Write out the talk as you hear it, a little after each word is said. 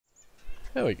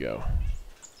There we go.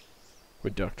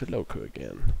 With Dr. Loco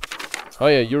again. Oh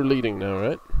yeah, you're leading now,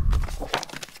 right?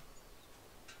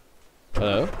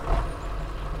 Hello?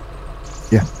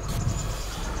 Yeah.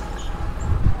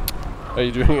 Are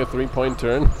you doing a 3-point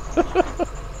turn?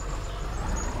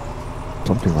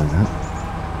 Something like that.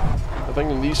 I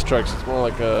think in these trucks it's more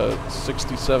like a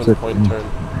 67-point turn.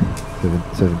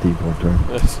 17-point turn.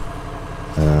 Yes.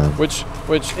 Which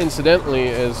incidentally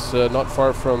is not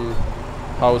far from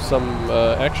how some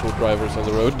actual drivers on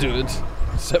the road do it.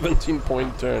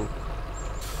 17-point turn.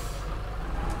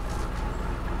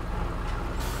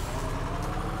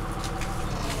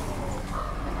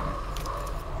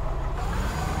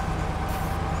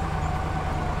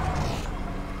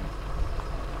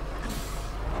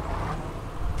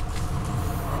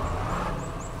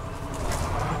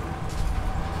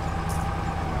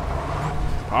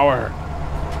 Power.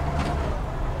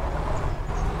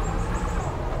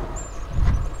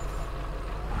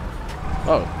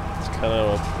 Oh, it's kind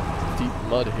of deep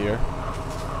mud here.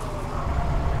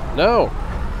 No!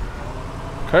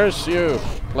 Curse you,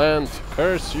 plant!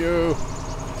 Curse you!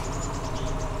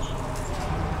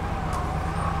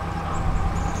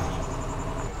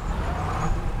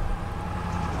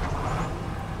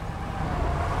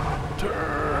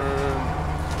 Turn!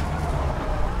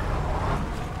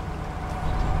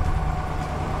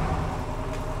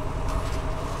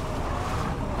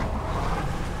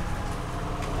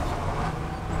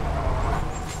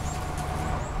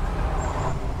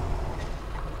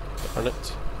 Darn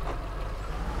it.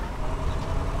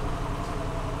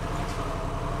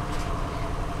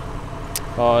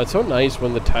 Oh, it's so nice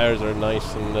when the tires are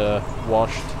nice and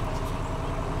washed.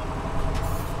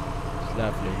 It's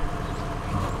lovely.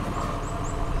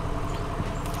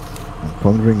 I'm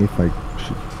wondering if I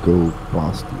should go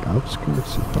past the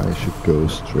outskirts, if I should go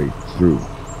straight through.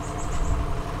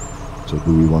 So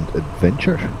do we want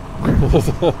adventure?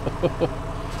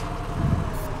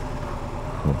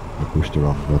 Oh, I pushed the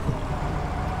wrong button.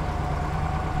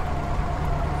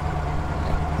 I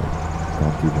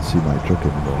can't even see my truck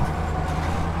anymore.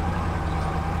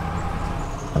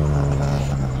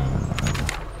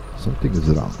 Something is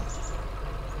wrong.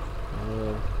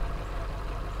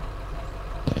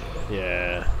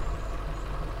 Yeah.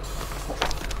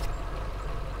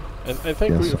 I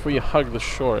think Yes. if we hug the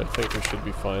shore, I think we should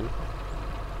be fine.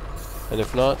 And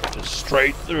if not, just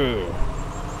straight through. I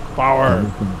Power! don't know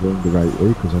if I'm going the right way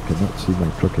because I cannot see my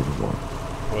truck anymore.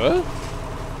 What?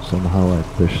 Somehow I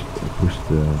pushed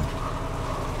the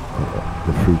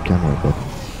free camera button.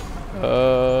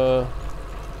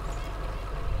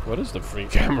 What is the free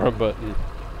camera button?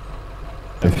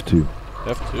 F2.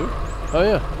 F2? Oh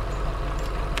yeah.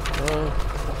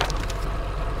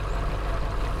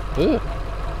 Ugh.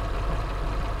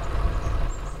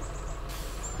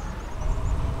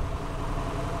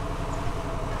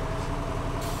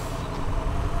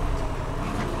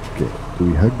 Okay, do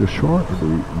we hug the shore or do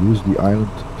we use the island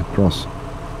to cross?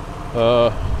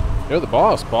 You're the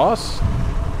boss, boss.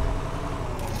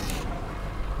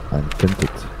 I'm tempted.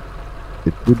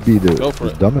 It would be the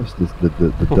dumbest,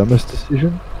 the dumbest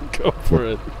decision. Go for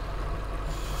it.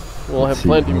 We'll have Let's see,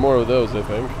 plenty more of those, I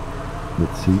think.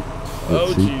 Let's see.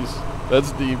 Oh jeez,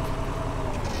 that's deep.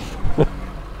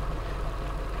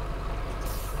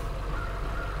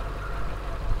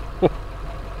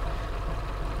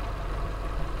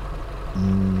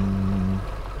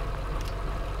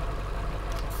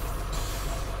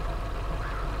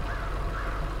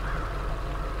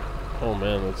 Oh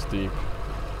man, that's deep.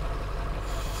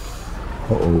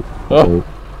 Uh-oh. Oh.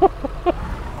 Uh-oh.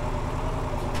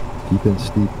 Deep and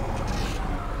steep.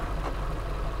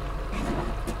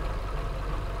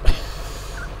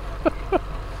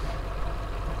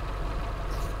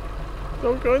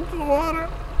 Don't go into the water.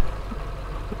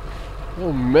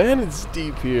 Oh man, it's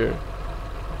deep here.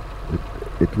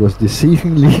 It was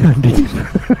deceivingly deep.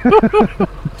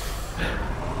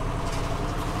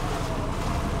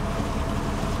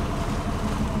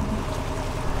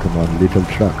 Come on, little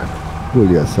truck. Pull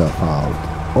yourself out.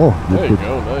 Oh, There you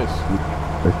go, nice.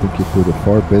 I think you put a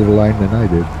far better line than I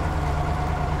did.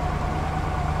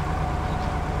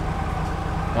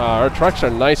 Our trucks are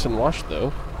nice and washed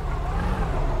though.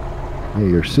 Hey,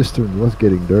 your cistern was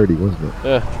getting dirty, wasn't it?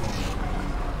 Yeah,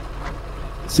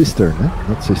 Cistern, eh?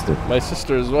 Not sister. my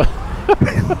sister as well.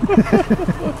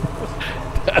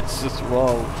 That's just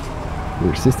wrong.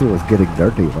 Your sister was getting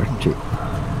dirty, wasn't she?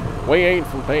 We ain't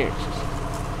from Texas.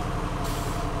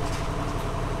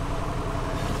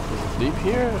 Is it deep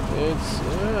here? It's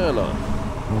no.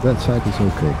 Well, that side is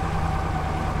okay.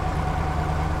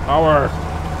 Power.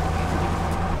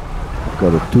 I've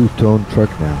got a two-tone truck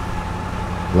now.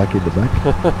 Black in the back.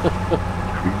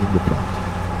 Green in the front.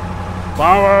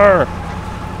 Power!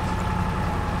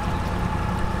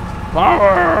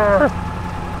 Power!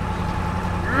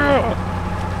 Yeah.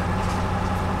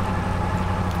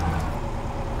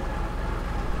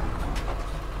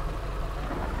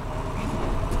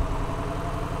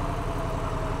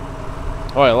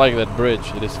 Oh, I like that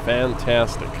bridge. It is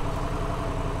fantastic.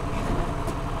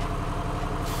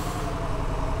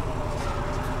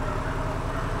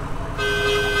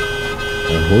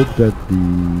 I hope that the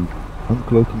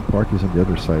uncloaking part is on the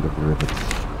other side of the river.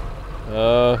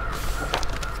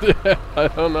 Yeah, I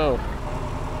don't know.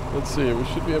 Let's see, we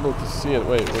should be able to see it.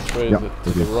 Wait, which way is it? To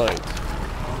the right.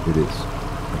 It is.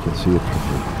 I can see it from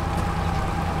here.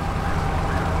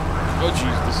 Oh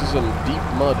jeez, this is in deep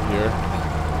mud here.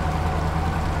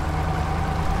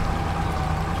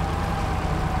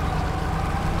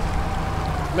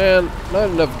 Man, not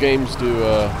enough games do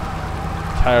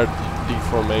tire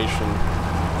deformation.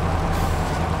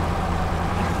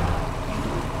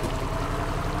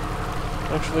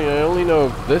 Actually, I only know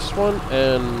of this one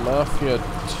and Mafia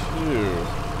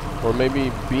 2. Or maybe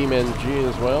BeamNG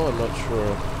as well, I'm not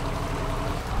sure.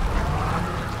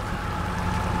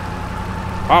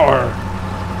 Power!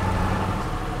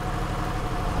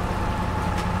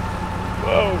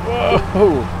 Whoa,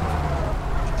 whoa!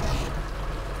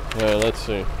 Alright, let's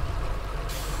see.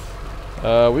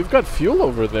 We've got fuel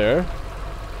over there.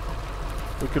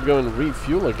 We could go and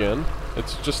refuel again.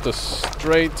 It's just a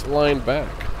straight line back.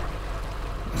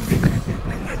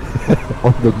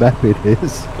 On the map it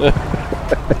is.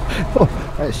 Oh,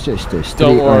 that's just a straight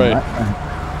Don't worry.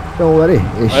 Don't worry.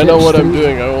 I know what I'm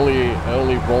doing. I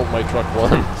only rolled my truck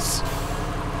once.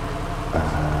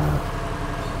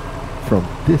 From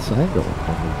this angle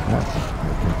on the map,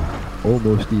 I can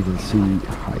almost even see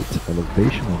height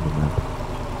elevation on the map.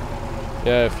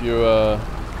 Yeah, if you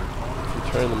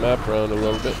turn the map around a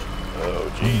little bit. Oh,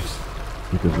 jeez.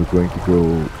 Because we're going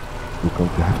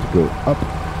to have to go up.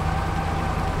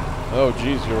 Oh,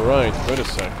 jeez, you're right. Wait a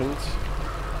second.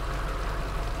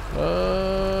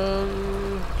 Well,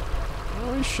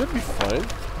 we should be fine.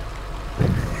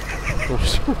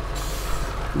 Let's go.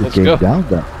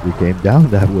 We came down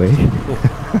that way.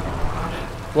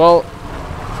 Well,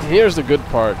 here's the good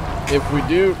part. If we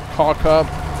do cock up,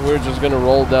 we're just gonna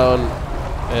roll down,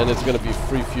 and it's gonna be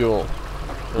free fuel.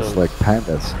 It's like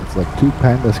pandas. It's like two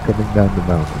pandas coming down the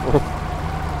mountain.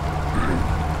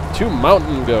 Two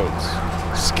mountain goats.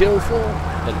 Skillful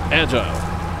and agile.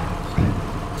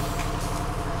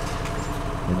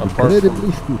 And apart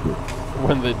incredibly stupid.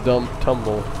 When they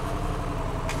tumble.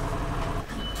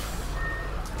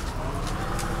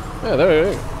 Yeah,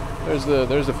 there's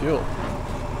the fuel.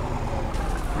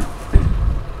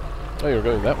 Oh, you're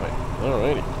going that way.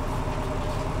 Alrighty.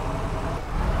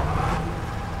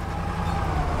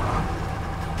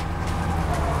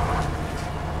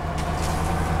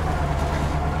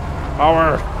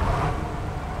 Power.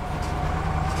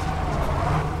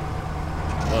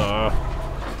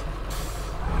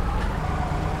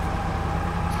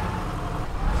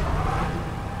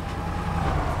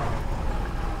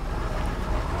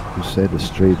 You said a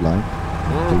straight line?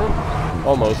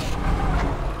 Almost.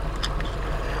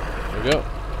 There we go.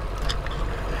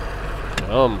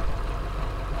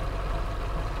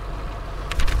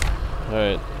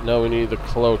 Alright, now we need the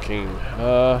cloaking.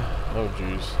 Oh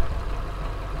jeez.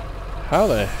 How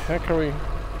the heck are we?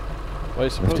 Well, I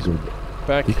suppose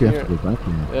back here. You have to go back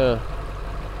here. Yeah.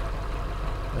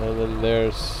 And then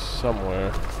there's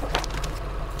somewhere.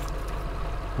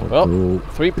 Well,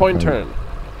 3-point turn.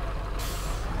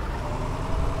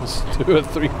 Let's do a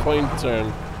 3-point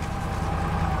turn.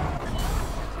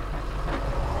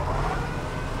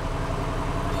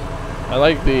 I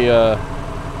like the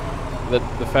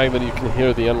fact that you can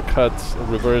hear the uncut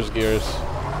reverse gears.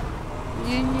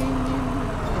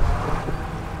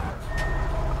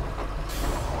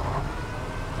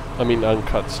 I mean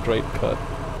uncut, straight cut.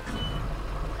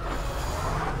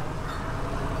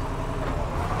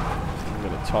 I'm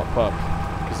gonna top up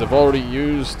because I've already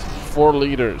used 4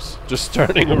 liters just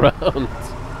turning around.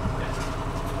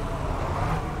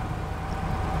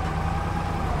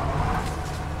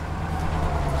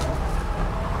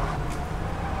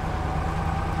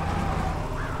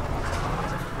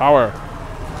 Power.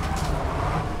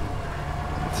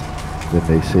 When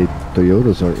they say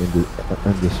Toyotas are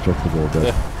indestructible,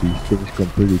 that these things come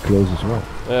pretty close as well.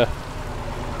 Yeah.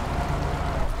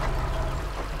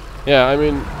 Yeah, I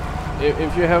mean,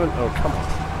 if you haven't, oh come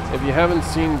on, if you haven't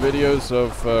seen videos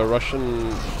of Russian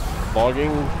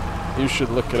logging, you should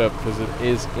look it up because it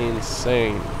is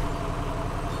insane.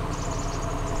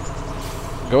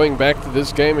 Going back to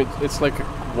this game, it's like a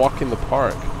walk in the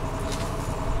park.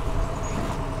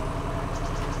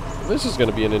 this is going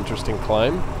to be an interesting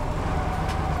climb.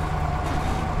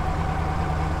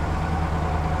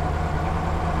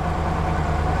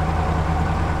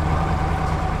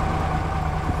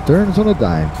 Turns on a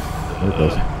dime. No, it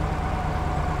doesn't.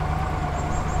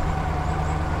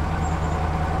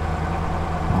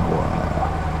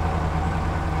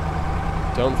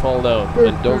 Don't fall down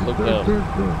and don't look down.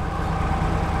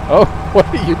 Oh, what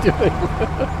are you doing?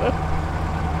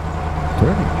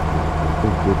 Turning.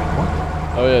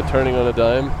 Oh yeah, turning on a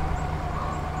dime.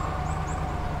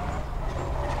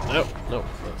 Nope, nope,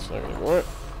 that's not gonna work.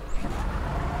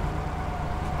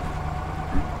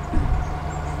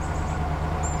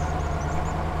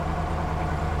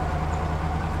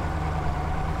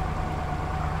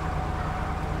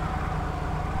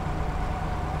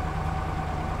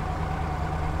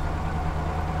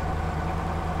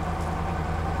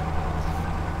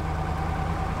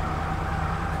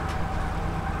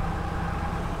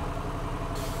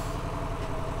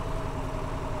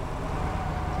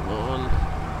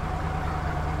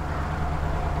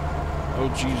 Oh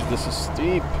jeez, this is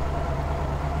steep.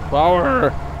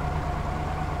 Power!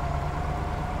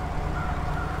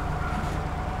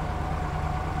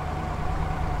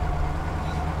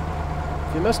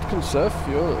 You must conserve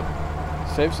fuel.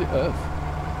 Saves the earth.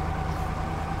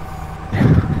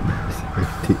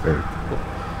 Save the earth.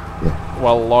 Yeah.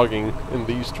 While logging in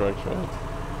these trucks, right?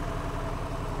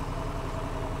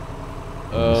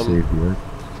 Save the earth.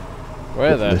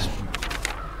 Where that?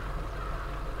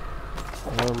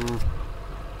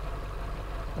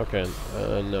 Okay,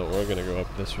 no, we're gonna go up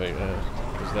this way,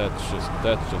 because that's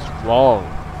just wrong.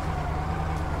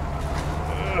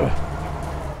 Ugh.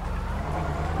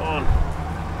 Come on,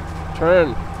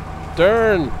 turn,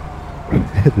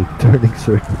 The turning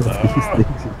circle of these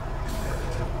things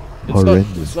is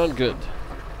horrendous. It's not good.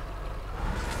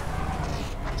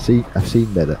 See, I've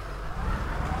seen better.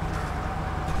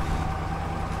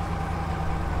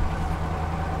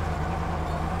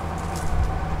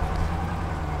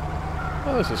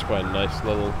 Oh, this is quite a nice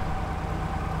little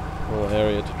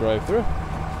area to drive through.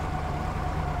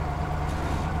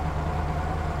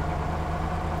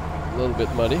 A little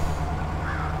bit muddy.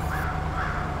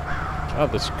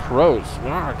 God, this crows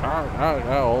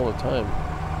all the time.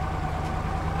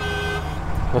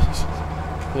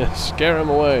 Yeah, scare him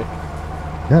away.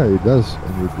 Yeah, it does,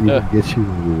 and it even gets you a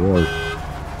reward.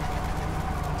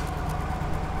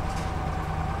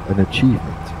 An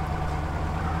achievement.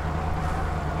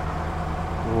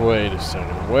 Wait a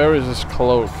second, where is this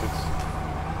cloak?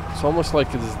 It's almost like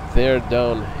it's there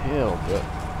downhill, but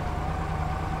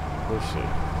we'll see.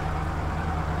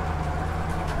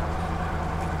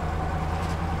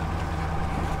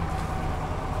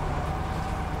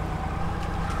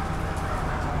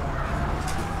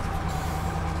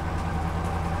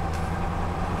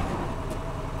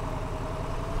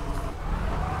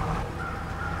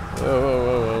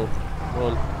 Whoa. Come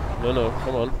on. No,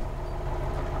 come on.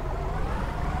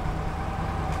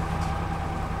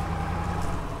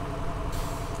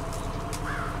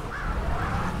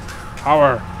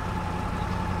 Power.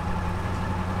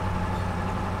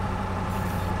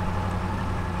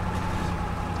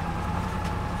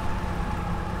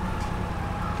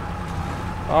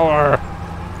 Power.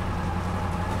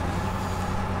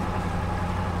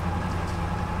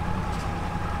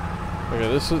 Okay,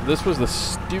 this was the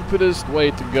stupidest way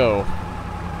to go.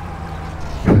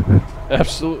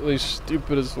 Absolutely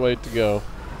stupidest way to go.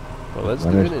 Well, let's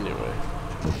do it anyway.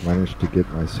 I've managed to get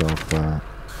myself.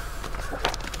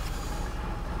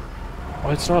 Oh,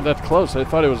 it's not that close. I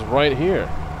thought it was right here.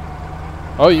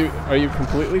 Oh, are you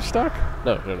completely stuck?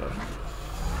 No.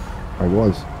 I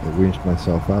was. I winched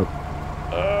myself out.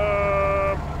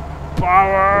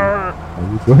 Power!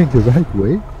 Are you going the right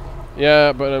way?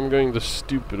 Yeah, but I'm going the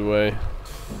stupid way.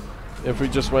 If we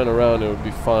just went around, it would be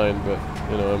fine, but,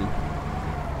 you know, I'm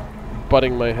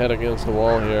butting my head against the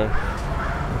wall here.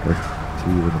 Okay. See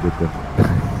you in a bit then.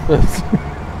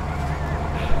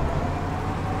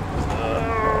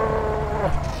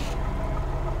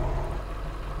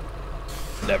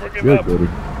 Never give up.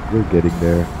 You're getting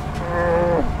there.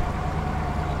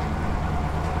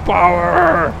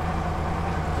 Power!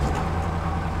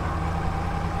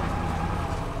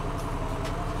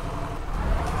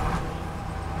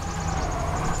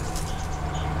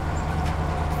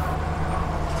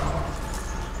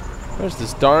 Where's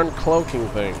this darn cloaking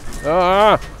thing?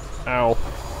 Ah! Ow.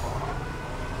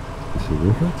 Is it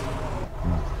river?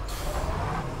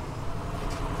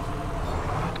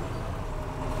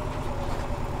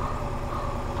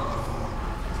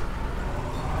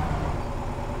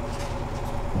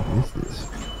 What is this?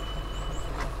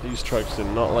 These trucks do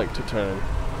not like to turn.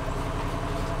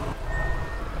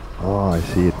 Oh, I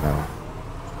see it now.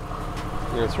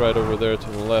 Yeah, it's right over there to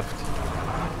the left.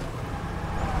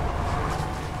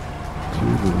 To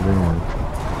the left.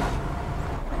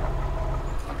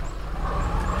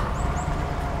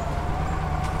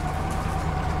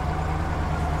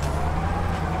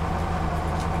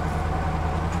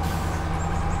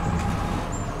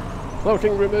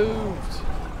 Cloaking removed.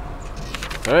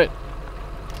 All right.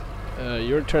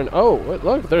 Your turn. Oh, wait,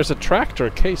 look, there's a tractor,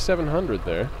 K700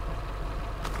 there.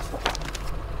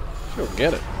 Let's go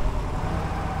get it.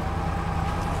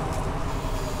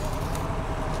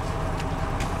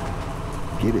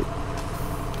 Get it.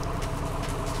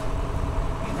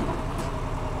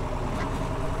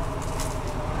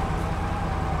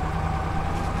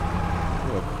 I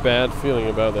have a bad feeling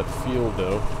about that field,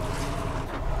 though.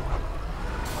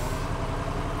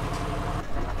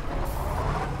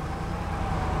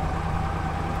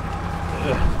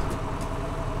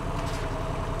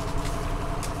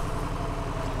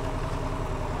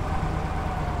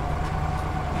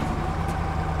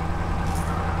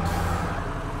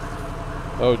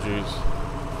 Oh, jeez.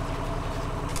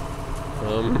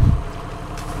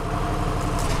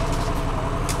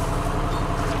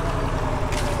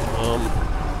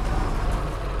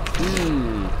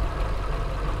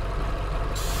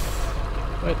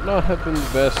 Might not have been the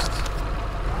best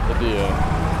idea.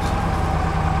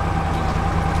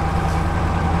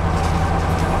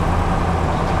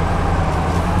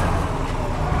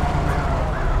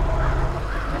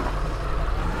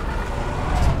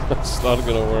 That's not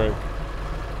gonna work.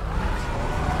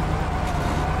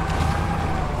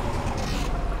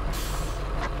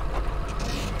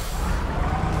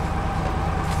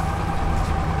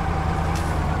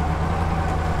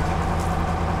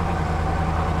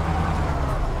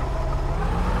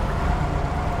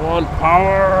 On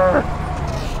power!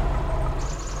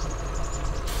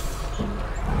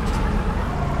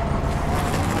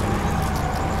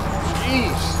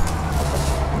 Jeez!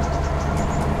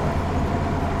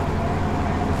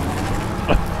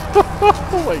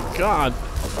 Oh my god!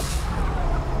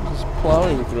 I'm just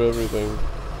plowing through everything.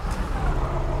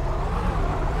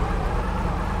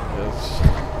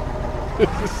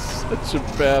 It's such a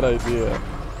bad idea.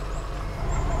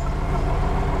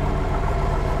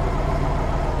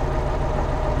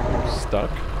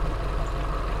 Stuck.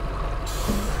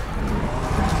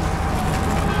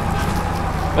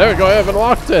 There we go, I haven't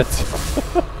locked it!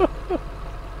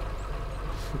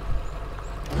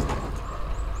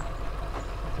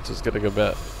 I just gotta go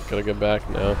back. Gotta go back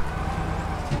now.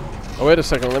 Oh, wait a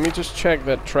second, let me just check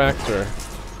that tractor.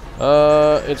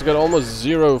 It's got almost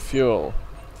 0 fuel.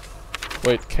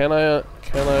 Wait, can I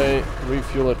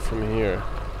refuel it from here?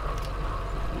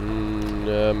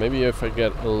 Maybe if I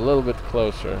get a little bit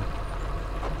closer.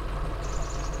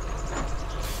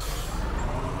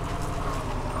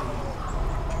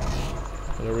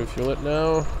 Can I refuel it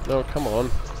now? No, come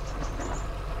on.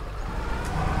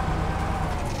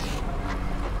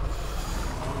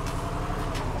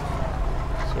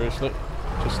 Seriously?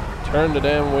 Just turn the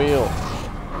damn wheel.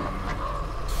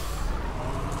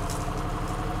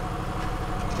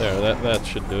 There, that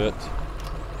should do it.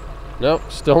 Nope,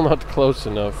 still not close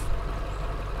enough.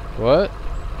 What?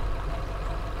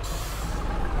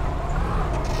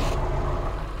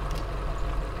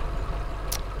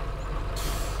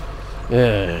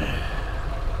 Yeah.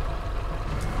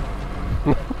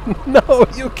 No,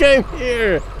 you came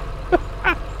here!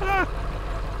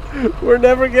 We're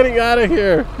never getting out of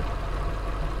here!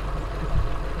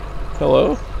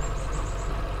 Hello?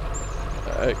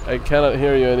 I cannot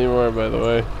hear you anymore, by the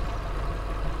way.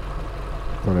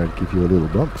 Thought I'd give you a little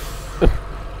bump.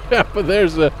 Yeah, but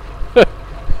there's a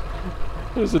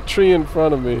there's a tree in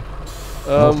front of me.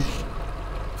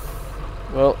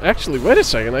 Well, actually, wait a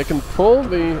second. I can pull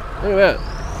the. Look at that.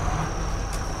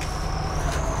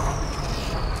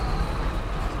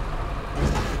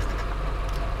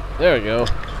 There we go.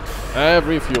 I have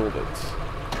refueled it.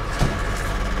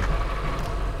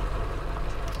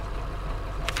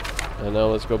 And now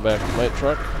let's go back to my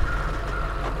truck.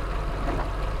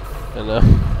 And now.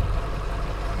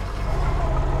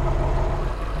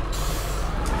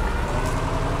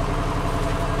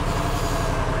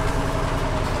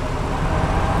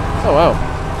 Oh wow,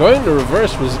 going to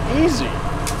reverse was easy.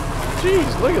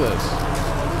 Jeez, look at this.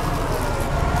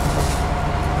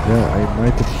 Yeah, I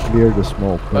might have cleared a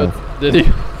small path. Did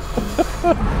you?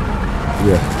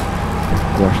 Yeah,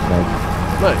 crushed that.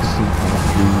 Nice.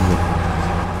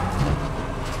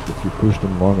 If you push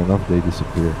them long enough, they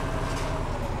disappear.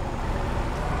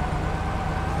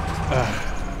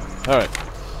 Alright.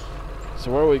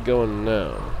 So where are we going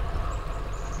now?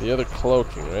 The other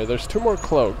cloaking, right? There's 2 more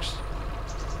cloaks.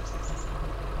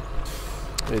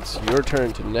 It's your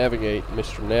turn to navigate,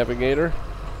 Mr. Navigator.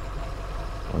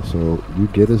 So you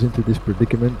get us into this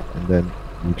predicament, and then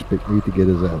you expect me to get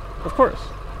us out. Of course.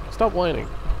 Stop whining.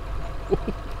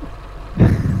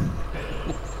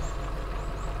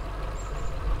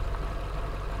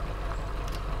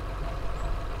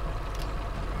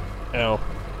 Ow.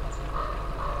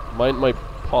 Mind my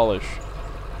polish.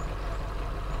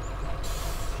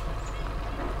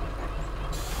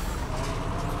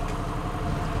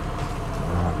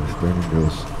 This turning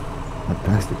goes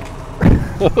fantastic.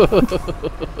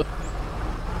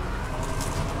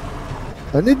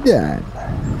 And it done.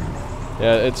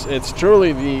 Yeah, it's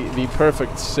truly the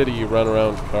perfect city run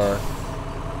around car.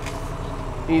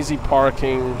 Easy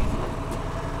parking,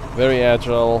 very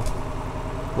agile,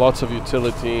 lots of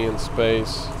utility and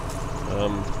space,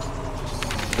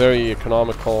 very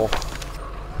economical.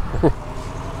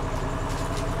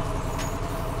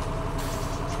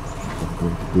 I'm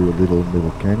going to do a little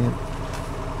MetalCanyon.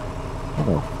 Oh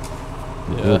no.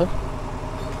 Yeah.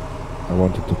 I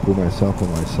wanted to pull myself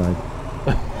on my side.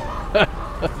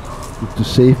 To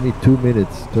save me 2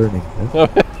 minutes turning.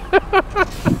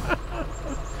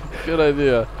 Good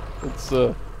idea.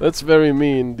 That's very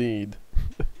me indeed.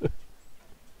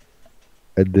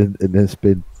 and then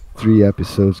spend 3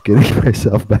 episodes getting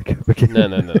myself back up again.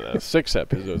 No. 6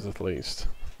 episodes at least.